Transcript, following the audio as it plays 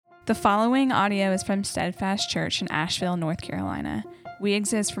The following audio is from Steadfast Church in Asheville, North Carolina. We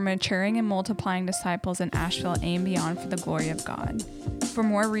exist for maturing and multiplying disciples in Asheville and beyond for the glory of God. For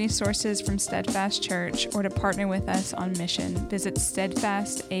more resources from Steadfast Church or to partner with us on mission, visit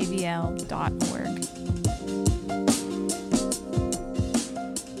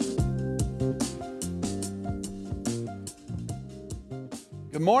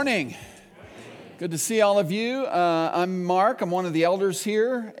Good morning. Good to see all of you. I'm Mark. I'm one of the elders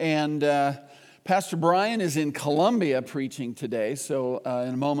here, and Pastor Brian is in Columbia preaching today, so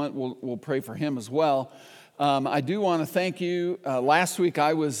in a moment we'll pray for him as well. I do want to thank you. Last week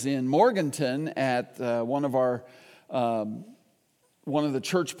I was in Morganton at one of the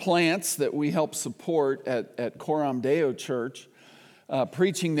church plants that we help support at Coram Deo Church,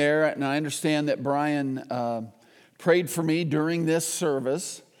 preaching there, and I understand that Brian prayed for me during this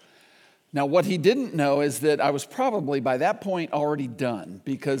service. Now, what he didn't know is that I was probably by that point already done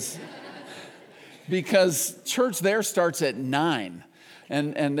because church there starts at 9.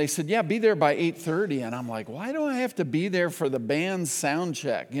 And they said, yeah, be there by 8:30. And I'm like, why do I have to be there for the band's sound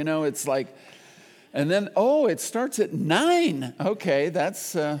check? You know, it's like, and then, it starts at 9. Okay,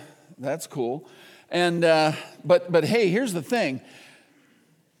 that's cool. And but hey, here's the thing.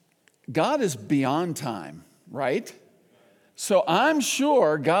 God is beyond time, right? So I'm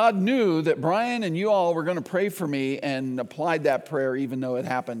sure God knew that Brian and you all were going to pray for me and applied that prayer even though it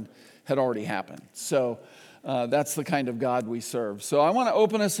had already happened. So that's the kind of God we serve. So I want to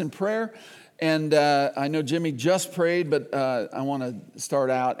open us in prayer. And I know Jimmy just prayed, but I want to start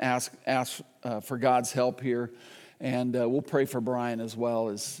out, ask for God's help here. And we'll pray for Brian as well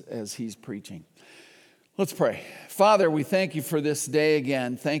as he's preaching. Let's pray. Father, we thank you for this day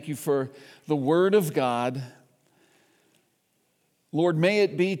again. Thank you for the Word of God. Lord, may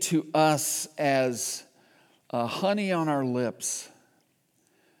it be to us as honey on our lips.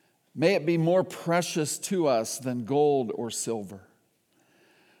 May it be more precious to us than gold or silver.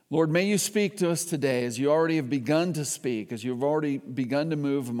 Lord, may you speak to us today as you already have begun to speak, as you've already begun to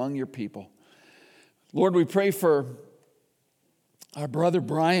move among your people. Lord, we pray for our brother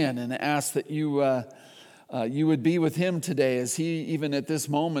Brian and ask that you would be with him today as he, even at this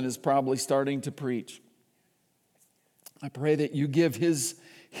moment, is probably starting to preach. I pray that you give his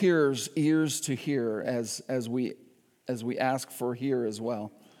hearers ears to hear as we ask for here as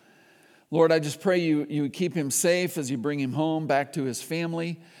well. Lord, I just pray you keep him safe as you bring him home back to his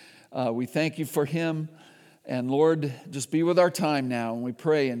family. We thank you for him. And Lord, just be with our time now. And we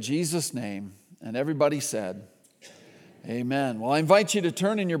pray in Jesus' name. And everybody said, amen. Well, I invite you to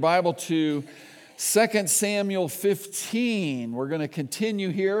turn in your Bible to 2 Samuel 15. We're going to continue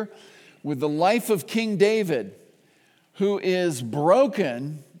here with the life of King David, who is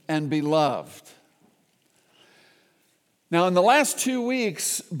broken and beloved. Now, in the last 2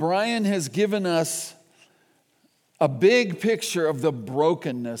 weeks, Brian has given us a big picture of the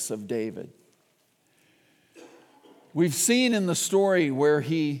brokenness of David. We've seen in the story where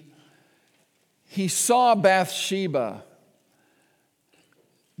he saw Bathsheba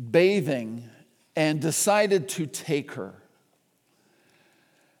bathing and decided to take her.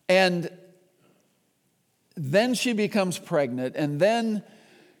 And then she becomes pregnant, and then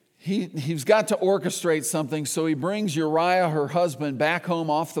he's got to orchestrate something, so he brings Uriah, her husband, back home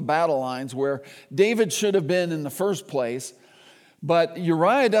off the battle lines where David should have been in the first place. But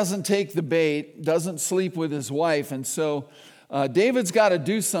Uriah doesn't take the bait, doesn't sleep with his wife, and so David's got to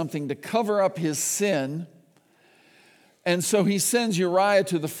do something to cover up his sin. And so he sends Uriah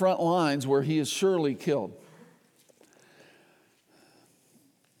to the front lines where he is surely killed.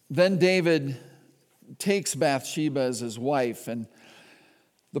 Then David takes Bathsheba as his wife, and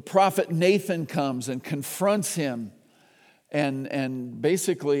the prophet Nathan comes and confronts him and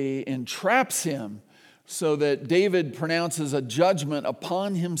basically entraps him so that David pronounces a judgment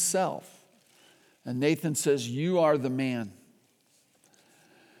upon himself. And Nathan says, "You are the man."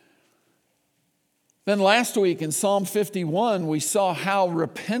 Then last week in Psalm 51, we saw how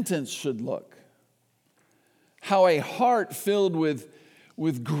repentance should look, how a heart filled with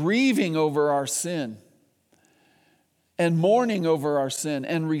grieving over our sin and mourning over our sin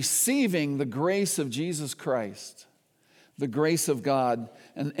and receiving the grace of Jesus Christ, the grace of God,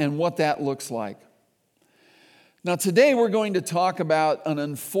 and what that looks like. Now today we're going to talk about an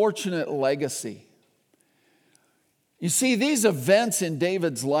unfortunate legacy. You see, these events in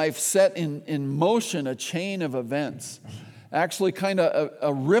David's life set in motion a chain of events, actually kind of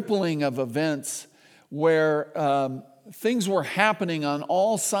a rippling of events where things were happening on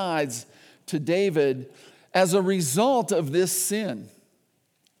all sides to David as a result of this sin.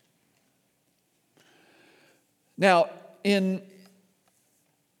 Now, in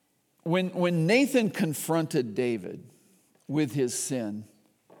when Nathan confronted David with his sin,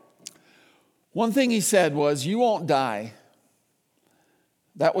 one thing he said was, "You won't die."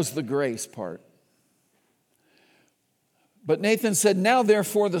 That was the grace part. But Nathan said, "Now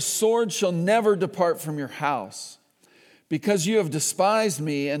therefore the sword shall never depart from your house, because you have despised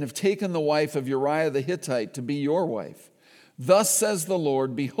me and have taken the wife of Uriah the Hittite to be your wife. Thus says the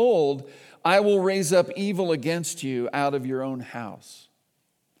Lord, behold, I will raise up evil against you out of your own house."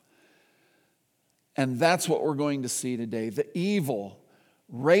 And that's what we're going to see today, the evil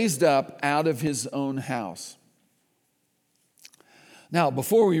raised up out of his own house. Now,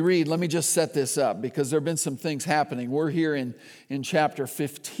 before we read, let me just set this up because there have been some things happening. We're here in chapter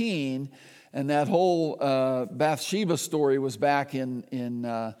 15, and that whole Bathsheba story was back in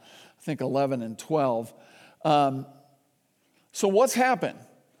I think 11 and 12. So what's happened?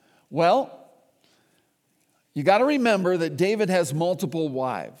 Well, you got to remember that David has multiple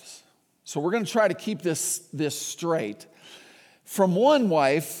wives. So we're going to try to keep this straight. From one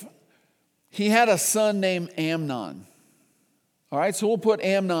wife, he had a son named Amnon. All right, so we'll put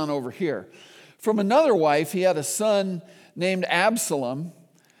Amnon over here. From another wife, he had a son named Absalom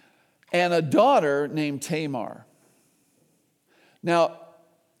and a daughter named Tamar. Now,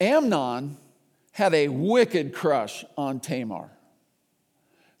 Amnon had a wicked crush on Tamar.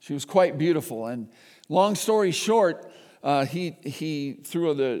 She was quite beautiful. And long story short, he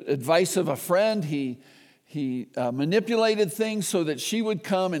through the advice of a friend, he manipulated things so that she would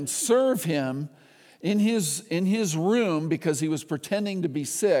come and serve him in his room because he was pretending to be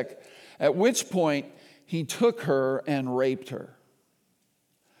sick, at which point he took her and raped her.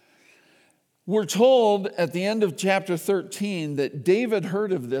 We're told at the end of chapter 13 that David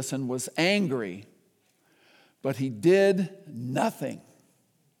heard of this and was angry, but he did nothing.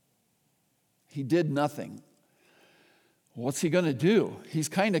 He did nothing. What's he going to do? He's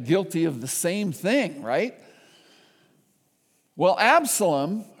kind of guilty of the same thing, right? Well,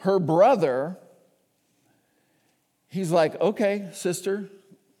 Absalom, her brother, he's like, "Okay, sister,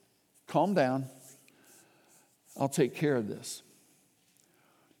 calm down. I'll take care of this."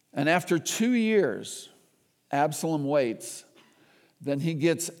 And after 2 years, Absalom waits. Then he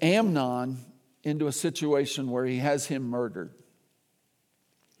gets Amnon into a situation where he has him murdered.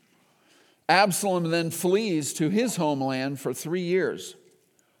 Absalom then flees to his homeland for 3 years.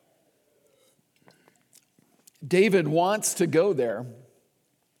 David wants to go there,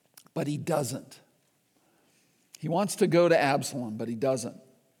 but he doesn't. He wants to go to Absalom, but he doesn't.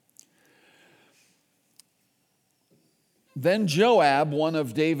 Then Joab, one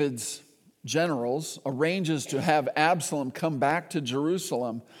of David's generals, arranges to have Absalom come back to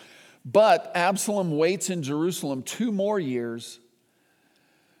Jerusalem, but Absalom waits in Jerusalem 2 more years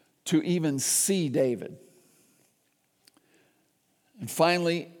to even see David. And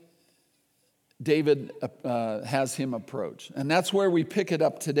finally, David has him approach. And that's where we pick it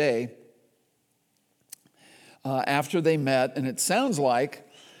up today. After they met, and it sounds like,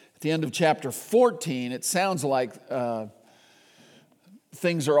 at the end of chapter 14, it sounds like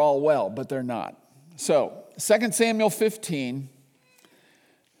things are all well, but they're not. So, 2 Samuel 15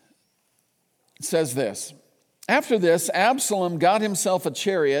 says this. After this, Absalom got himself a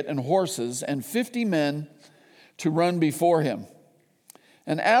chariot and horses and 50 men to run before him.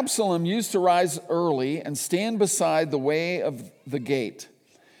 And Absalom used to rise early and stand beside the way of the gate.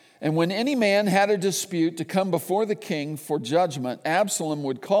 And when any man had a dispute to come before the king for judgment, Absalom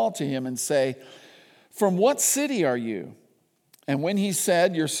would call to him and say, "From what city are you?" And when he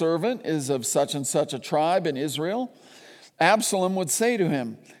said, "Your servant is of such and such a tribe in Israel," Absalom would say to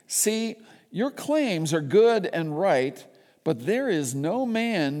him, "See, your claims are good and right, but there is no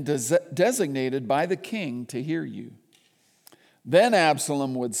man designated by the king to hear you." Then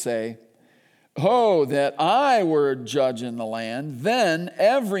Absalom would say, "Oh, that I were judge in the land, then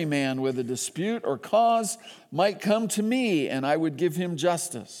every man with a dispute or cause might come to me, and I would give him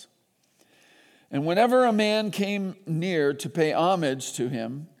justice." And whenever a man came near to pay homage to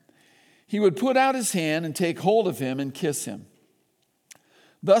him, he would put out his hand and take hold of him and kiss him.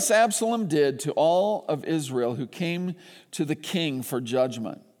 Thus Absalom did to all of Israel who came to the king for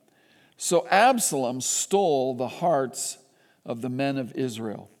judgment. So Absalom stole the hearts of the men of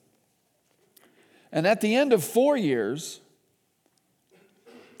Israel. And at the end of 4 years,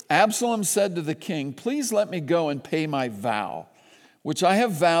 Absalom said to the king, "Please let me go and pay my vow, which I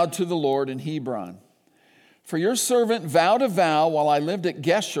have vowed to the Lord in Hebron. For your servant vowed a vow while I lived at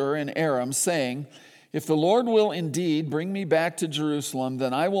Geshur in Aram, saying, 'If the Lord will indeed bring me back to Jerusalem,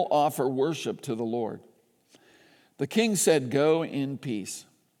 then I will offer worship to the Lord.' The king said, 'Go in peace.'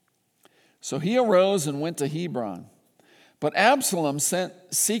 So he arose and went to Hebron. But Absalom sent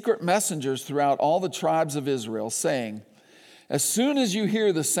secret messengers throughout all the tribes of Israel, saying, as soon as you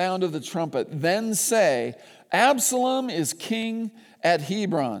hear the sound of the trumpet, then say, Absalom is king at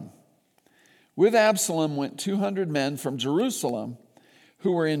Hebron. With Absalom went 200 men from Jerusalem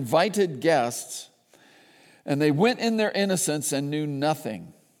who were invited guests, and they went in their innocence and knew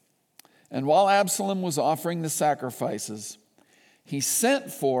nothing. And while Absalom was offering the sacrifices, he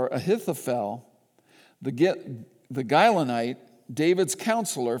sent for Ahithophel, the Gilonite, David's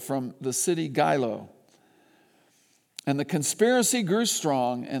counselor from the city Gilo. And the conspiracy grew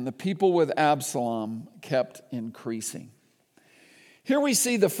strong, and the people with Absalom kept increasing. Here we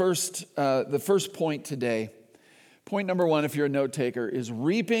see the first point today. Point number one, if you're a note taker, is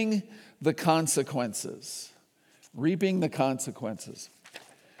reaping the consequences. Reaping the consequences.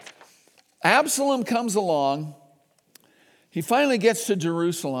 Absalom comes along. He finally gets to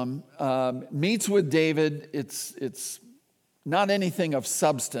Jerusalem, meets with David. It's not anything of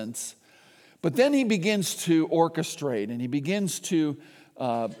substance. But then he begins to orchestrate, and he begins to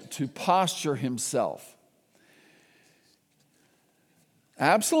posture himself.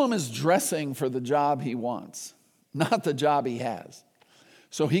 Absalom is dressing for the job he wants, not the job he has.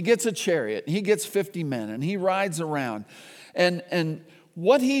 So he gets a chariot, he gets 50 men, and he rides around. And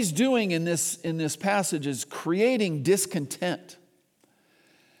what he's doing in this passage is creating discontent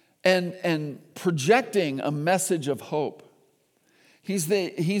and projecting a message of hope. He's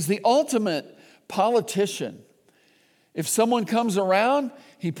the ultimate politician. If someone comes around,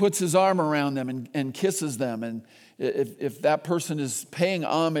 he puts his arm around them and kisses them, and if that person is paying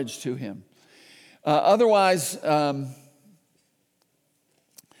homage to him. Otherwise,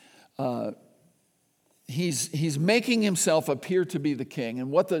 he's making himself appear to be the king. And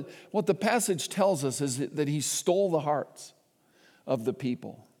what the passage tells us is that he stole the hearts of the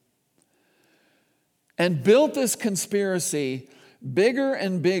people and built this conspiracy bigger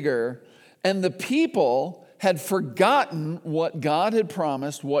and bigger, and the people had forgotten what God had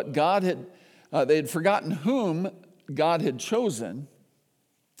promised, they had forgotten whom God had chosen,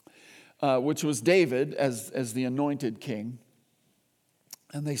 which was David as the anointed king,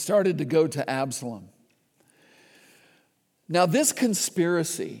 and they started to go to Absalom. Now, this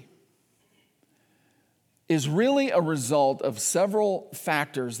conspiracy is really a result of several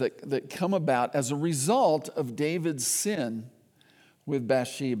factors that come about as a result of David's sin with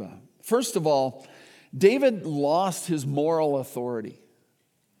Bathsheba. First of all, David lost his moral authority.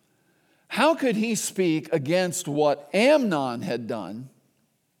 How could he speak against what Amnon had done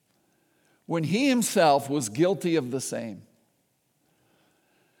when he himself was guilty of the same?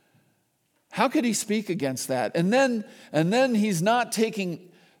 How could he speak against that? And then he's not taking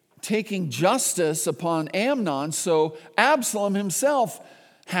justice upon Amnon, so Absalom himself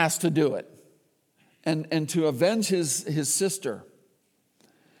has to do it and to avenge his sister.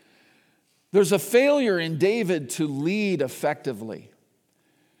 There's a failure in David to lead effectively.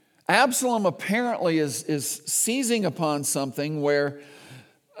 Absalom apparently is seizing upon something where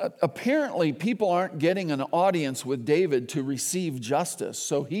apparently people aren't getting an audience with David to receive justice.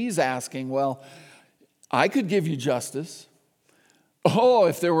 So he's asking, well, I could give you justice. Oh,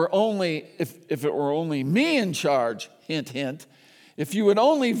 if it were only me in charge, hint, hint. If you would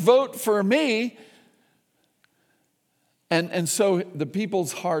only vote for me. And so the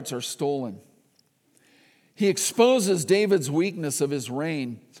people's hearts are stolen. He exposes David's weakness of his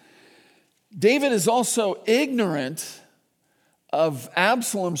reign. David is also ignorant of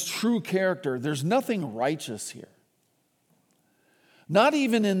Absalom's true character. There's nothing righteous here. Not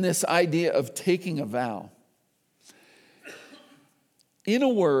even in this idea of taking a vow. In a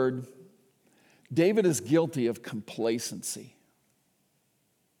word, David is guilty of complacency.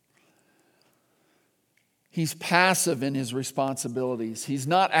 He's passive in his responsibilities. He's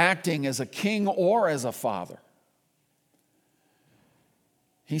not acting as a king or as a father.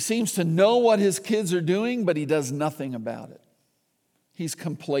 He seems to know what his kids are doing, but he does nothing about it. He's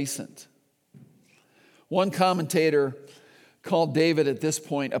complacent. One commentator called David at this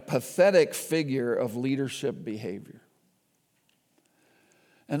point a pathetic figure of leadership behavior.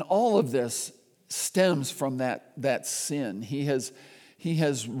 And all of this stems from that sin. He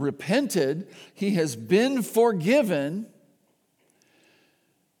has repented. He has been forgiven.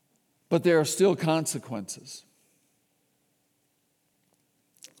 But there are still consequences.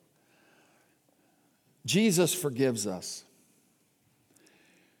 Jesus forgives us.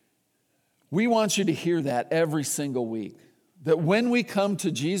 We want you to hear that every single week. That when we come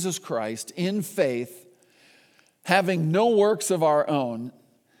to Jesus Christ in faith, having no works of our own,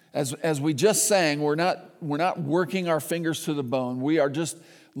 as we just sang, we're not working our fingers to the bone. We are just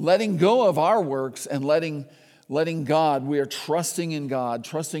letting go of our works and letting letting God, we are trusting in God,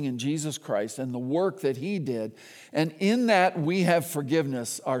 trusting in Jesus Christ and the work that he did. And in that we have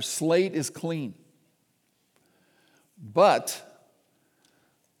forgiveness. Our slate is clean. But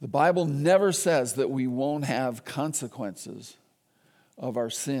the Bible never says that we won't have consequences of our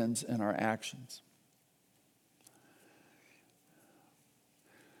sins and our actions.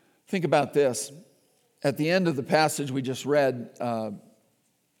 Think about this. At the end of the passage we just read,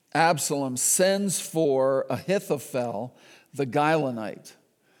 Absalom sends for Ahithophel, the Gilonite.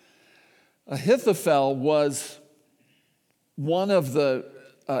 Ahithophel was one of the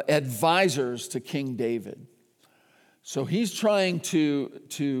advisors to King David. So he's trying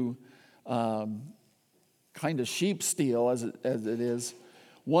to kind of sheep steal, as it is,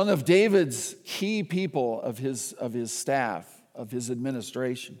 one of David's key people of his staff, of his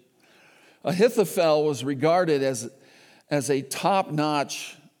administration. Ahithophel was regarded as a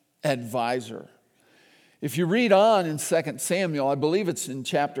top-notch advisor. If you read on in 2 Samuel, I believe it's in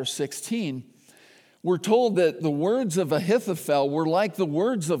chapter 16, we're told that the words of Ahithophel were like the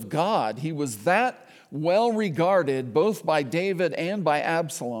words of God. He was that well regarded both by David and by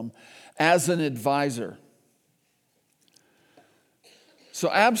Absalom as an advisor.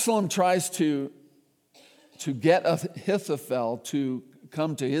 So Absalom tries to get Ahithophel to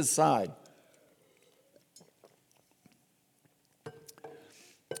come to his side.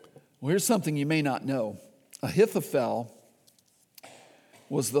 Well, here's something you may not know. Ahithophel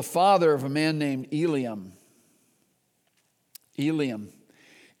was the father of a man named Eliam.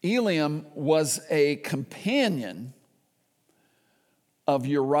 Eliam was a companion of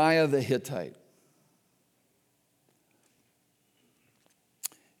Uriah the Hittite.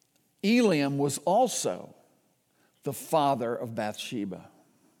 Eliam was also the father of Bathsheba.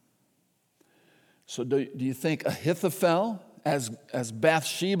 So do you think Ahithophel, as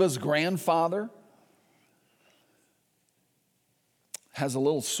Bathsheba's grandfather, has a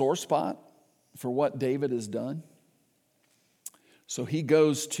little sore spot for what David has done? So he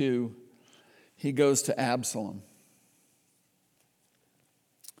goes to Absalom.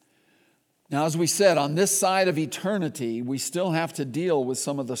 Now, as we said, on this side of eternity, we still have to deal with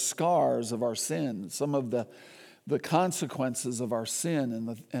some of the scars of our sin, some of the consequences of our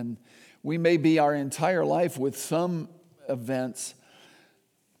sin, and we may be our entire life with some events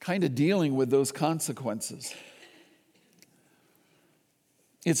kind of dealing with those consequences.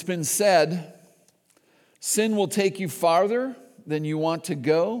 It's been said, sin will take you farther than you want to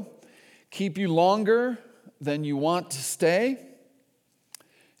go, keep you longer than you want to stay,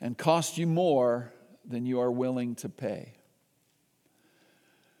 and cost you more than you are willing to pay.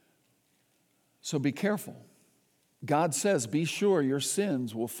 So be careful. God says, be sure your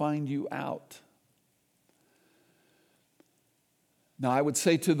sins will find you out. Now, I would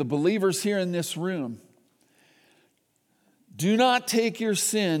say to the believers here in this room, do not take your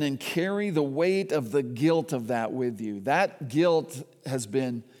sin and carry the weight of the guilt of that with you. That guilt has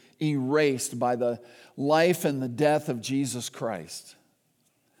been erased by the life and the death of Jesus Christ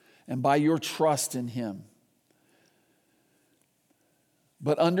and by your trust in him.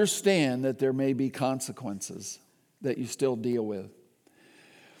 But understand that there may be consequences that you still deal with.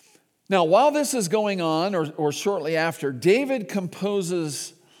 Now, while this is going on, or shortly after, David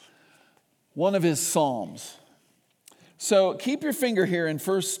composes one of his psalms. So keep your finger here in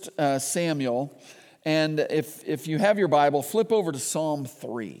 1 Samuel, and if you have your Bible, flip over to Psalm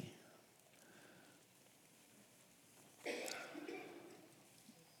 3.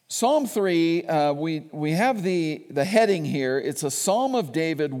 Psalm 3, we have the heading here. It's a psalm of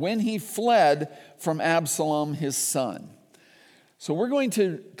David when he fled from Absalom, his son. So we're going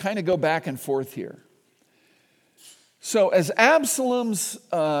to kind of go back and forth here. So as Absalom's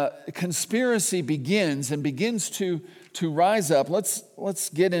conspiracy begins to rise up, let's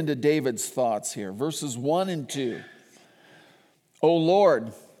get into David's thoughts here. Verses 1 and 2. O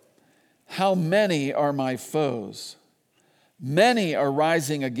Lord, how many are my foes? Many are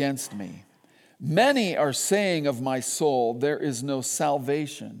rising against me. Many are saying of my soul, there is no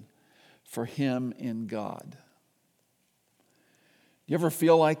salvation for him in God. You ever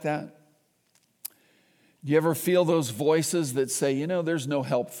feel like that? Do you ever feel those voices that say, there's no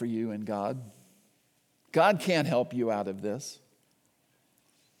help for you in God? God can't help you out of this.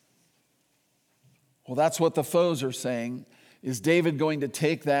 Well, that's what the foes are saying. Is David going to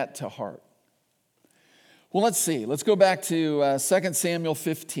take that to heart? Well, let's see. Let's go back to 2 Samuel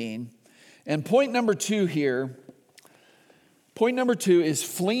 15. And point number 2 here, point number 2 is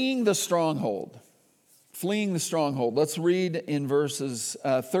fleeing the stronghold. Fleeing the stronghold. Let's read in verses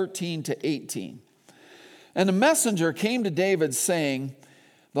 13 to 18. And a messenger came to David saying,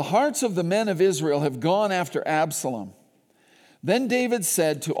 The hearts of the men of Israel have gone after Absalom." Then David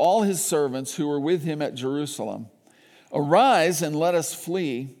said to all his servants who were with him at Jerusalem, "Arise and let us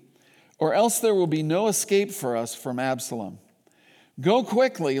flee, or else there will be no escape for us from Absalom. Go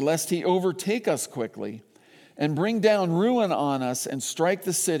quickly, lest he overtake us quickly, and bring down ruin on us and strike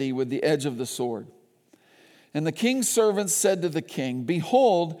the city with the edge of the sword." And the king's servants said to the king,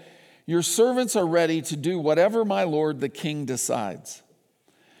 "Behold, your servants are ready to do whatever my lord the king decides."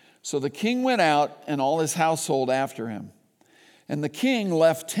 So the king went out and all his household after him. And the king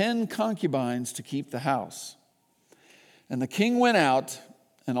left 10 concubines to keep the house. And the king went out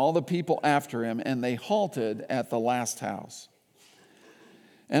and all the people after him, and they halted at the last house.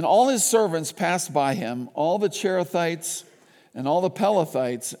 And all his servants passed by him, all the Cherethites and all the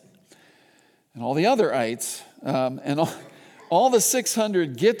Pelethites and all the other ites, and all the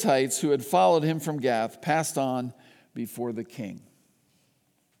 600 Gittites who had followed him from Gath passed on before the king.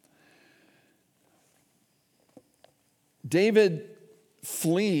 David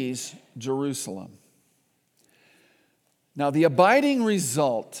flees Jerusalem. Now, the abiding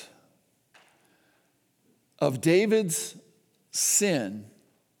result of David's sin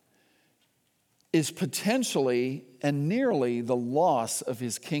is potentially and nearly the loss of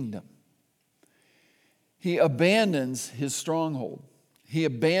his kingdom. He abandons his stronghold. He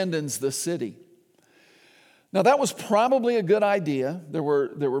abandons the city. Now, that was probably a good idea. There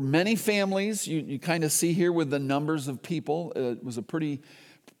were many families. You kind of see here with the numbers of people. It was a pretty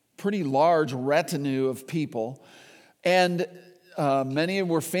large retinue of people. And many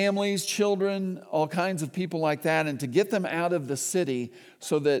were families, children, all kinds of people like that. And to get them out of the city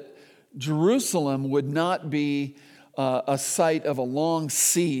so that Jerusalem would not be a site of a long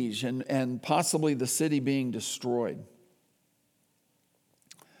siege and possibly the city being destroyed.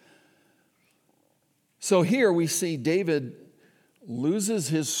 So here we see David loses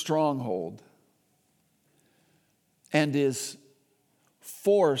his stronghold and is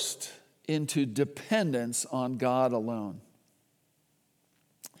forced into dependence on God alone.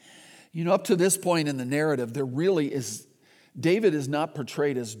 You know, up to this point in the narrative, David is not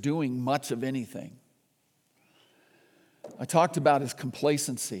portrayed as doing much of anything. I talked about his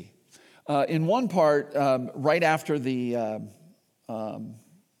complacency. In one part, right after the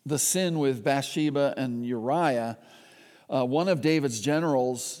sin with Bathsheba and Uriah, one of David's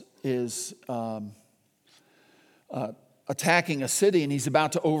generals is attacking a city, and he's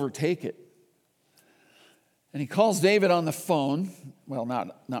about to overtake it. And he calls David on the phone. Well,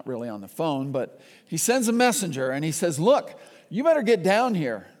 not really on the phone, but he sends a messenger, and he says, "Look, you better get down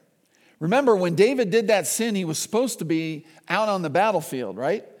here." Remember, when David did that sin, he was supposed to be out on the battlefield,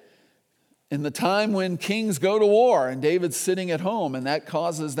 right? In the time when kings go to war and David's sitting at home, and that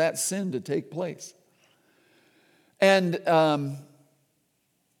causes that sin to take place. And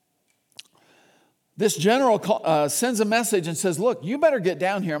this general sends a message and says, "Look, you better get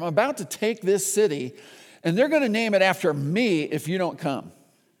down here. I'm about to take this city, and they're going to name it after me if you don't come."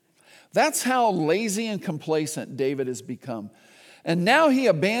 That's how lazy and complacent David has become. And now he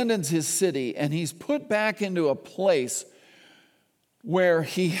abandons his city, and he's put back into a place where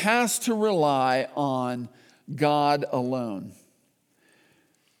he has to rely on God alone.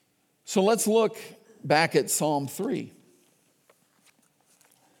 So let's look back at Psalm 3,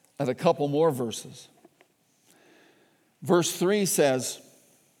 at a couple more verses. Verse 3 says,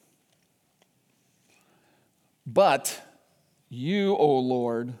 "But you, O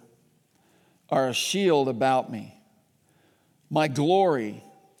Lord, are a shield about me, my glory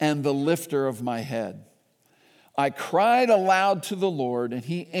and the lifter of my head. I cried aloud to the Lord, and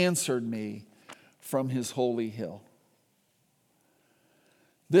he answered me from his holy hill."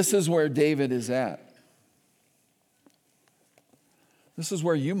 This is where David is at. This is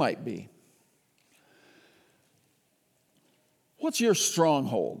where you might be. What's your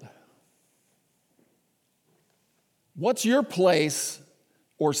stronghold? What's your place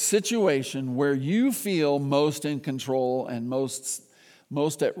or situation where you feel most in control and most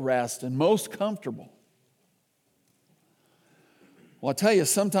at rest and most comfortable? Well, I'll tell you,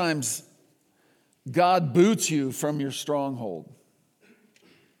 sometimes God boots you from your stronghold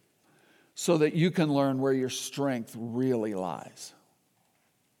so that you can learn where your strength really lies.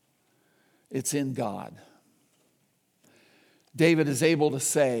 It's in God. David is able to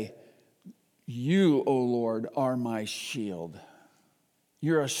say, "You, O Lord, are my shield.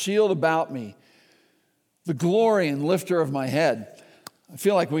 You're a shield about me, the glory and lifter of my head." I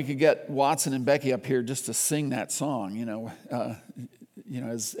feel like we could get Watson and Becky up here just to sing that song.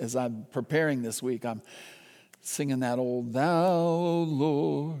 As I'm preparing this week, I'm singing that old, "Thou, O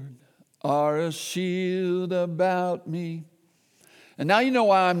Lord, are a shield about me." And now you know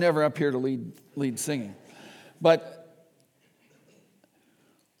why I'm never up here to lead singing. But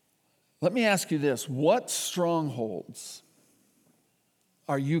let me ask you this. What strongholds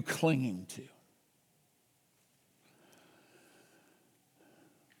are you clinging to?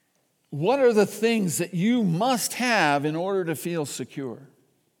 What are the things that you must have in order to feel secure?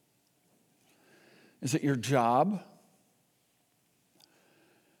 Is it your job?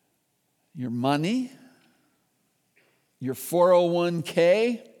 Your money? Your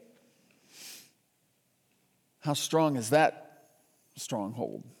 401k? How strong is that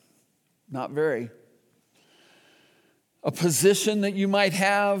stronghold? Not very. A position that you might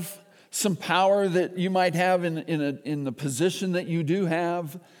have, some power that you might have in the position that you do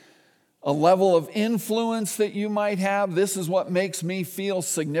have, a level of influence that you might have. This is what makes me feel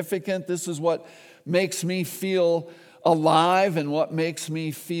significant. This is what makes me feel alive and what makes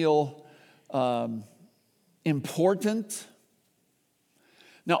me feel important.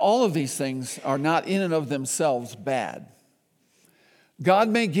 Now, all of these things are not in and of themselves bad. God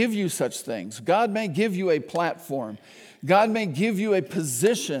may give you such things. God may give you a platform. God may give you a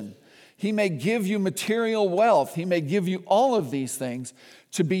position. He may give you material wealth. He may give you all of these things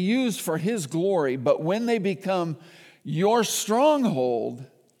to be used for His glory. But when they become your stronghold,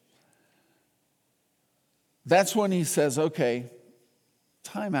 that's when He says, okay,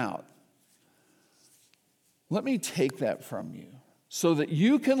 time out. Let me take that from you so that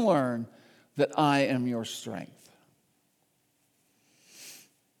you can learn that I am your strength.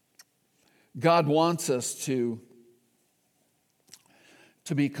 God wants us to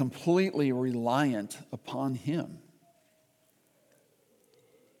be completely reliant upon Him.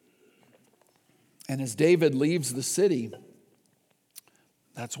 And as David leaves the city,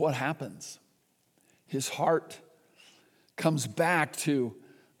 that's what happens. His heart comes back to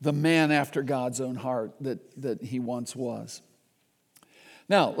the man after God's own heart that he once was.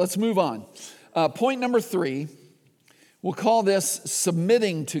 Now, let's move on. Point number 3, we'll call this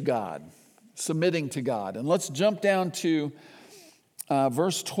submitting to God. Submitting to God. And let's jump down to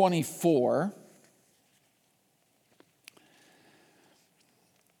verse 24.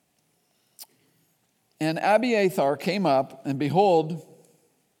 And Abiathar came up, and behold,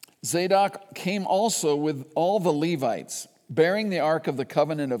 Zadok came also with all the Levites, bearing the ark of the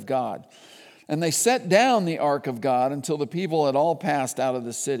covenant of God. And they set down the ark of God until the people had all passed out of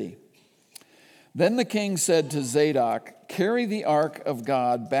the city. Then the king said to Zadok, carry the ark of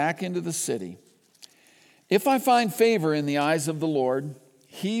God back into the city. If I find favor in the eyes of the Lord,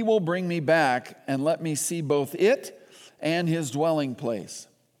 He will bring me back and let me see both it and His dwelling place.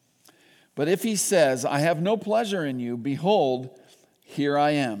 But if He says, I have no pleasure in you, behold, here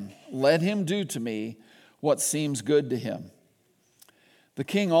I am. Let him do to me what seems good to him. The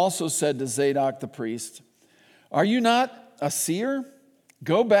king also said to Zadok the priest, are you not a seer?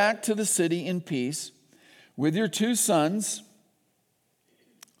 Go back to the city in peace with your 2 sons,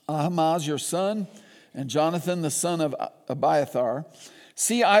 Ahimaaz your son, and Jonathan the son of Abiathar.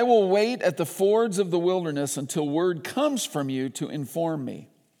 See, I will wait at the fords of the wilderness until word comes from you to inform me.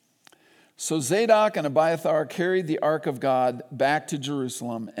 So Zadok and Abiathar carried the ark of God back to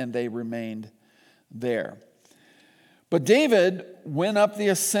Jerusalem, and they remained there. But David went up the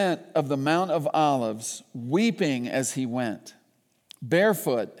ascent of the Mount of Olives, weeping as he went,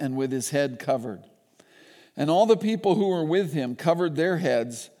 barefoot and with his head covered. And all the people who were with him covered their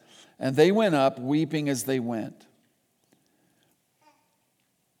heads, and they went up weeping as they went.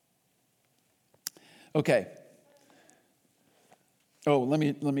 Okay. Oh, let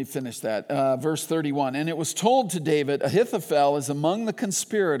me finish that. Verse 31. And it was told to David, Ahithophel is among the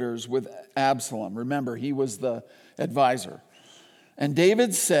conspirators with Absalom. Remember, he was the advisor. And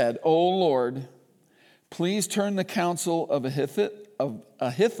David said, O Lord, please turn the counsel of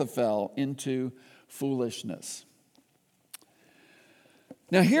Ahithophel into foolishness.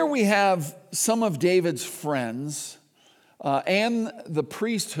 Now here we have some of David's friends and the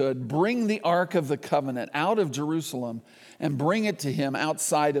priesthood bring the Ark of the Covenant out of Jerusalem and bring it to him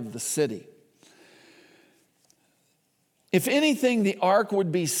outside of the city. If anything, the ark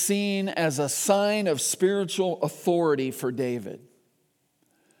would be seen as a sign of spiritual authority for David.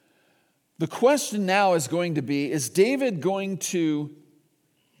 The question now is going to be, is David going to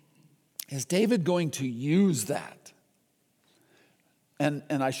use that? And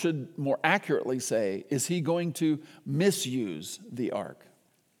I should more accurately say, is he going to misuse the ark?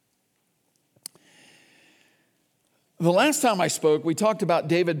 The last time I spoke, we talked about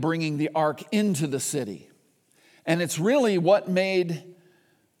David bringing the ark into the city. And it's really what made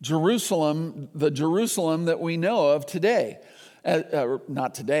Jerusalem the Jerusalem that we know of today.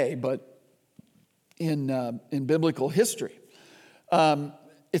 Not today, but in biblical history.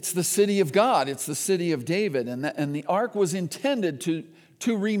 It's the city of God. It's the city of David. And the ark was intended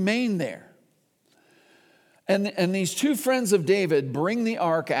to remain there. And these two friends of David bring the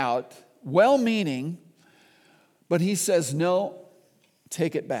ark out, well-meaning, but he says, no,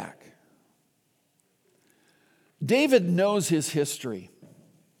 take it back. David knows his history.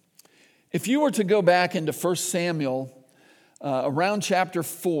 If you were to go back into 1 Samuel, around chapter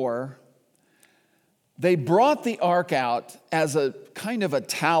 4, they brought the ark out as a kind of a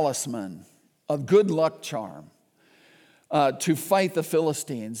talisman, a good luck charm, to fight the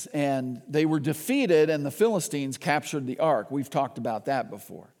Philistines. And they were defeated, and the Philistines captured the ark. We've talked about that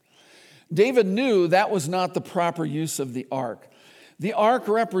before. David knew that was not the proper use of the ark. The ark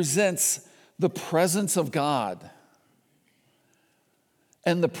represents the presence of God.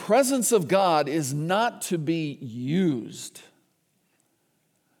 And the presence of God is not to be used.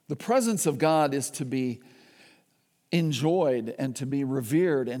 The presence of God is to be enjoyed and to be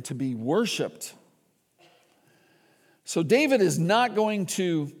revered and to be worshiped. So David is not going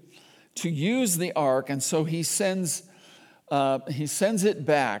to use the ark, and so he sends it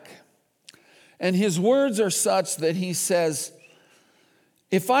back. And his words are such that he says,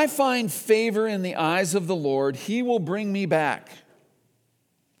 if I find favor in the eyes of the Lord, he will bring me back.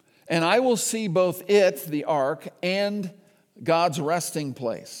 And I will see both it, the ark, and God's resting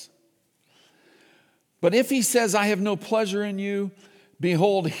place. But if he says, I have no pleasure in you,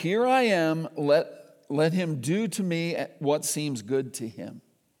 behold, here I am, let him do to me what seems good to him.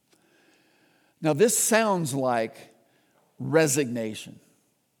 Now this sounds like resignation.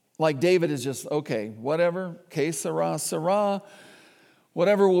 Like David is just, okay, whatever, que sera, sera,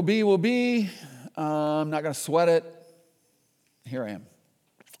 whatever will be, will be. I'm not going to sweat it. Here I am.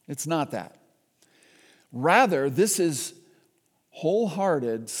 It's not that. Rather, this is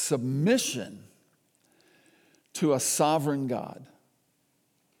wholehearted submission to a sovereign God.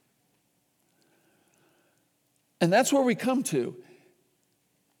 And that's where we come to.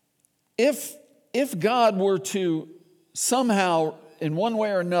 If God were to somehow, in one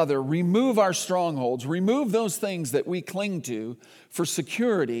way or another, remove our strongholds, remove those things that we cling to for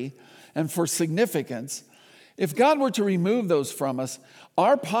security and for significance, if God were to remove those from us,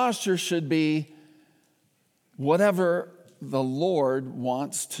 our posture should be whatever the Lord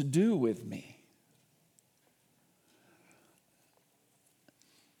wants to do with me.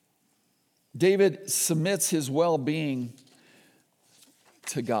 David submits his well-being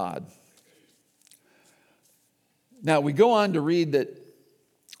to God. Now, we go on to read that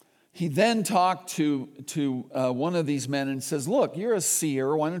he then talked to one of these men and says, look, you're a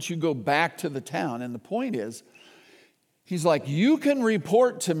seer. Why don't you go back to the town? And the point is, he's like, you can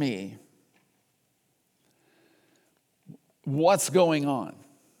report to me what's going on.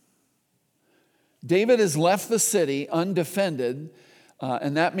 David has left the city undefended,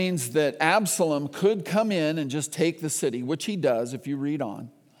 and that means that Absalom could come in and just take the city, which he does if you read on.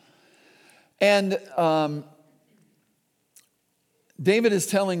 And David is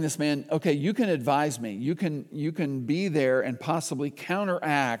telling this man, okay, you can advise me. You can be there and possibly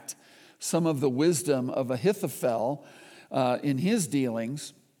counteract some of the wisdom of Ahithophel in his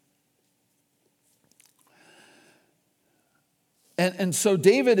dealings. And so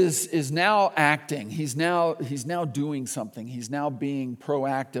David is now acting. He's now doing something. He's now being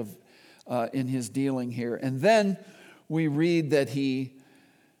proactive in his dealing here. And then we read that he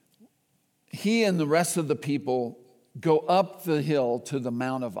and the rest of the people go up the hill to the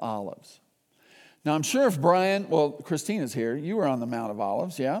Mount of Olives. Now, I'm sure if Christina's here, you were on the Mount of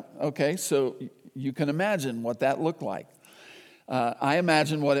Olives, yeah? Okay, so you can imagine what that looked like. I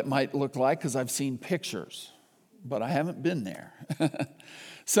imagine what it might look like because I've seen pictures, but I haven't been there.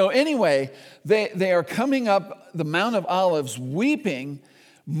 So anyway, they are coming up the Mount of Olives weeping,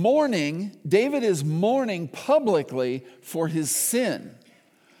 mourning. David is mourning publicly for his sin.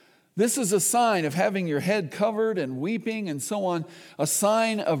 This is a sign of having your head covered and weeping and so on, a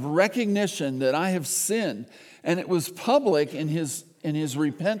sign of recognition that I have sinned. And it was public in his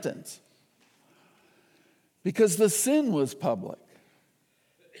repentance. Because the sin was public.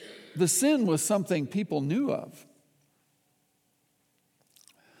 The sin was something people knew of.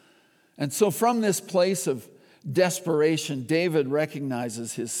 And so from this place of desperation, David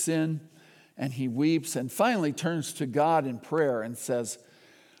recognizes his sin and he weeps and finally turns to God in prayer and says,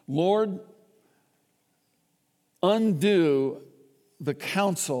 Lord, undo the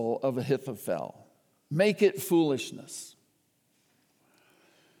counsel of Ahithophel. Make it foolishness.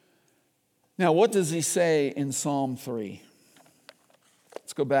 Now, what does he say in Psalm 3?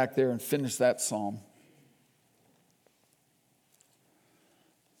 Let's go back there and finish that psalm.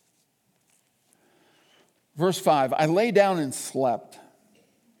 Verse 5, I lay down and slept.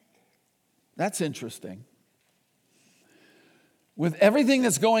 That's interesting. With everything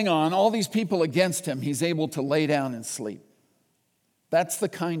that's going on, all these people against him, he's able to lay down and sleep. That's the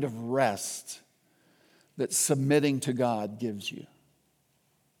kind of rest that submitting to God gives you.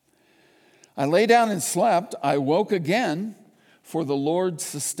 I lay down and slept. I woke again, for the Lord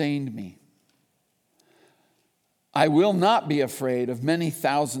sustained me. I will not be afraid of many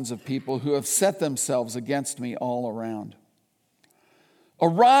thousands of people who have set themselves against me all around.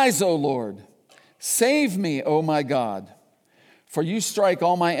 Arise, O Lord. Save me, O my God. For you strike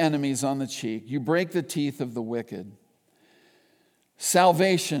all my enemies on the cheek. You break the teeth of the wicked.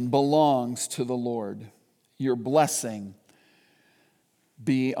 Salvation belongs to the Lord. Your blessing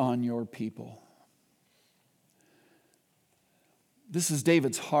be on your people. This is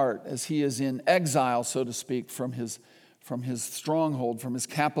David's heart as he is in exile, so to speak, from his stronghold, from his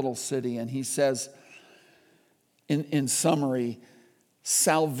capital city. And he says, in summary,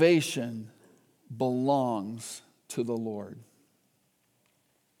 salvation belongs to the Lord.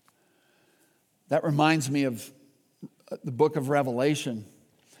 That reminds me of the book of Revelation.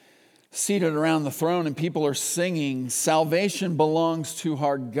 Seated around the throne, and people are singing, salvation belongs to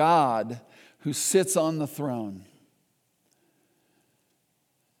our God who sits on the throne.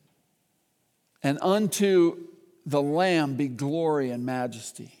 And unto the Lamb be glory and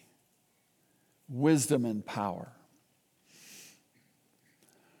majesty, wisdom and power.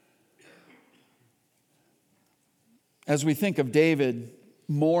 As we think of David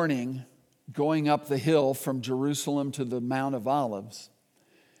mourning, going up the hill from Jerusalem to the Mount of Olives,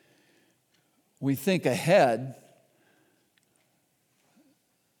 we think ahead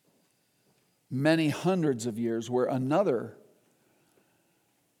many hundreds of years where another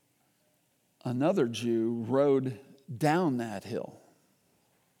Jew rode down that hill.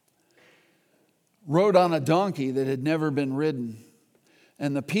 Rode on a donkey that had never been ridden.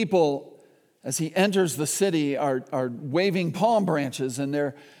 And the people, as he enters the city, are waving palm branches, and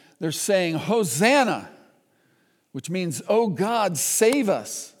they're saying, Hosanna, which means, oh God, save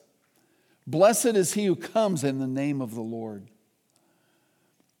us. Blessed is he who comes in the name of the Lord.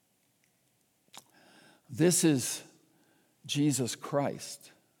 This is Jesus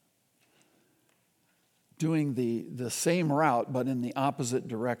Christ doing the same route but in the opposite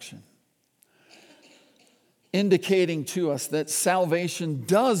direction, indicating to us that salvation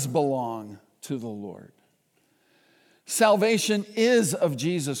does belong to the Lord. Salvation is of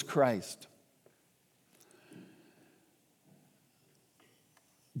Jesus Christ.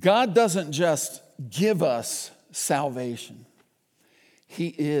 God doesn't just give us salvation.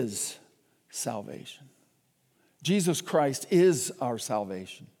 He is salvation. Jesus Christ is our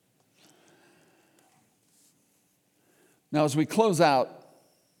salvation. Now, as we close out,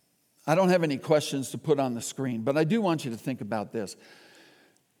 I don't have any questions to put on the screen, but I do want you to think about this.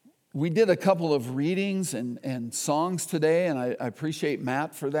 We did a couple of readings and songs today, and I appreciate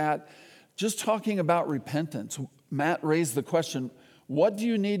Matt for that. Just talking about repentance. Matt raised the question, what do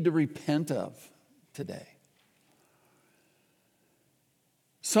you need to repent of today?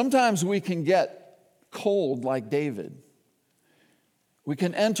 Sometimes we can get cold like David. We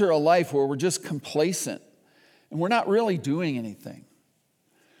can enter a life where we're just complacent and we're not really doing anything.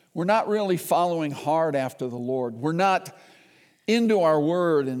 We're not really following hard after the Lord. We're not into our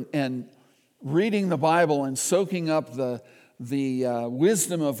word and reading the Bible and soaking up the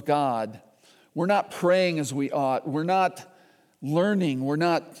wisdom of God. We're not praying as we ought. We're not learning. We're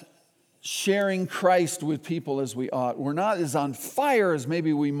not sharing Christ with people as we ought. We're not as on fire as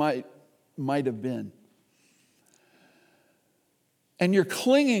maybe we might have been. And you're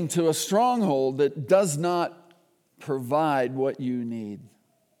clinging to a stronghold that does not provide what you need.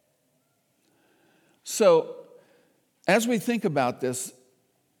 So, as we think about this,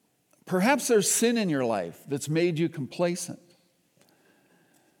 perhaps there's sin in your life that's made you complacent.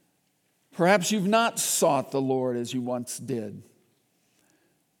 Perhaps you've not sought the Lord as you once did.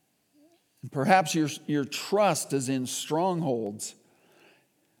 Perhaps your trust is in strongholds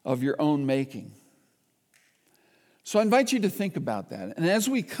of your own making. So I invite you to think about that. And as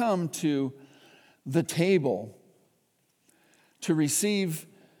we come to the table to receive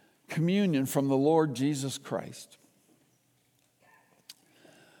communion from the Lord Jesus Christ,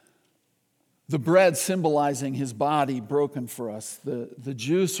 the bread symbolizing his body broken for us, the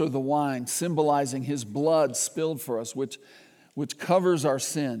juice or the wine symbolizing his blood spilled for us, which covers our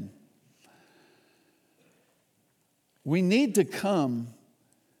sin. We need to come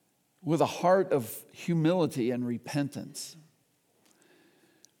with a heart of humility and repentance.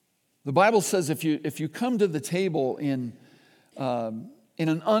 The Bible says if you come to the table in in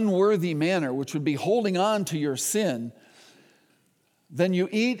an unworthy manner, which would be holding on to your sin, then you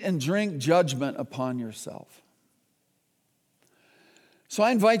eat and drink judgment upon yourself. So I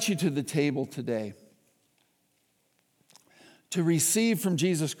invite you to the table today to receive from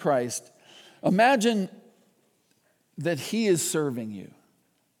Jesus Christ. Imagine that he is serving you,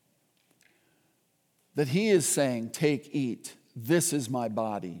 that he is saying, take, eat. This is my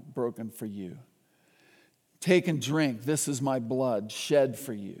body broken for you. Take and drink. This is my blood shed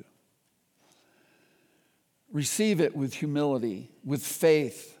for you. Receive it with humility, with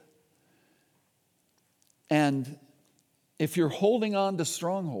faith. And if you're holding on to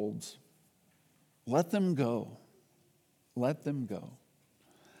strongholds, let them go. Let them go.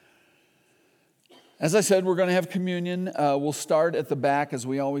 As I said, we're going to have communion. We'll start at the back as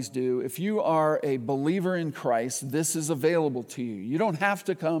we always do. If you are a believer in Christ, this is available to you. You don't have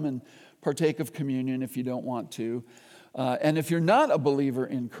to come and partake of communion if you don't want to. And if you're not a believer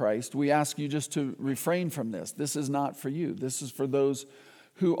in Christ, we ask you just to refrain from this. This is not for you. This is for those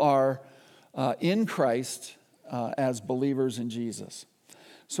who are in Christ as believers in Jesus.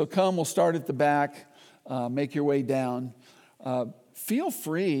 So come, we'll start at the back. Make your way down. Feel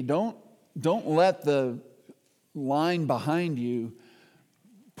free. Don't let the line behind you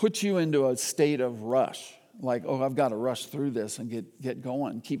put you into a state of rush. Like, oh, I've got to rush through this and get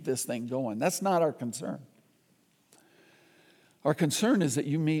going, keep this thing going. That's not our concern. Our concern is that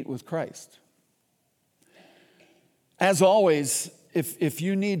you meet with Christ. As always, if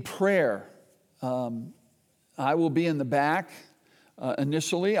you need prayer, I will be in the back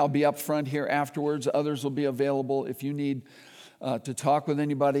initially. I'll be up front here afterwards. Others will be available. If you need to talk with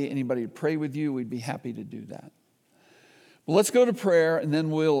anybody to pray with you, we'd be happy to do that. Well, let's go to prayer, and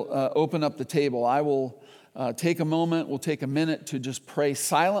then we'll open up the table. I will take a moment. We'll take a minute to just pray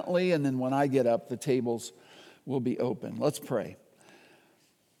silently, and then when I get up, the tables will be open. Let's pray.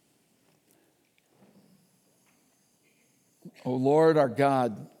 Oh Lord, our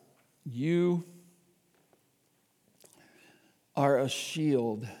God, you are a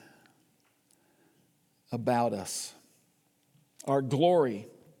shield about us, our glory,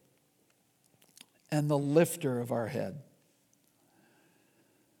 and the lifter of our head.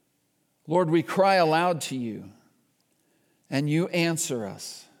 Lord, we cry aloud to you, and you answer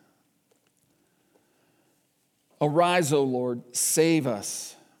us. Arise, O Lord, save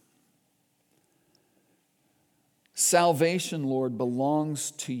us. Salvation, Lord,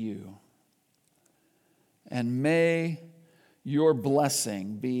 belongs to you. And may your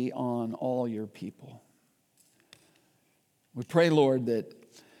blessing be on all your people. We pray, Lord, that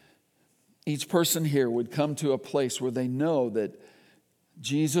each person here would come to a place where they know that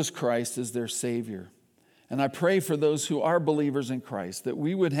Jesus Christ is their Savior. And I pray for those who are believers in Christ that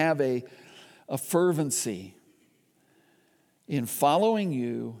we would have a fervency in following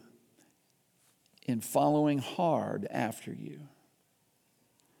you, in following hard after you.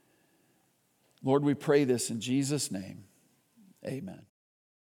 Lord, we pray this in Jesus' name. Amen.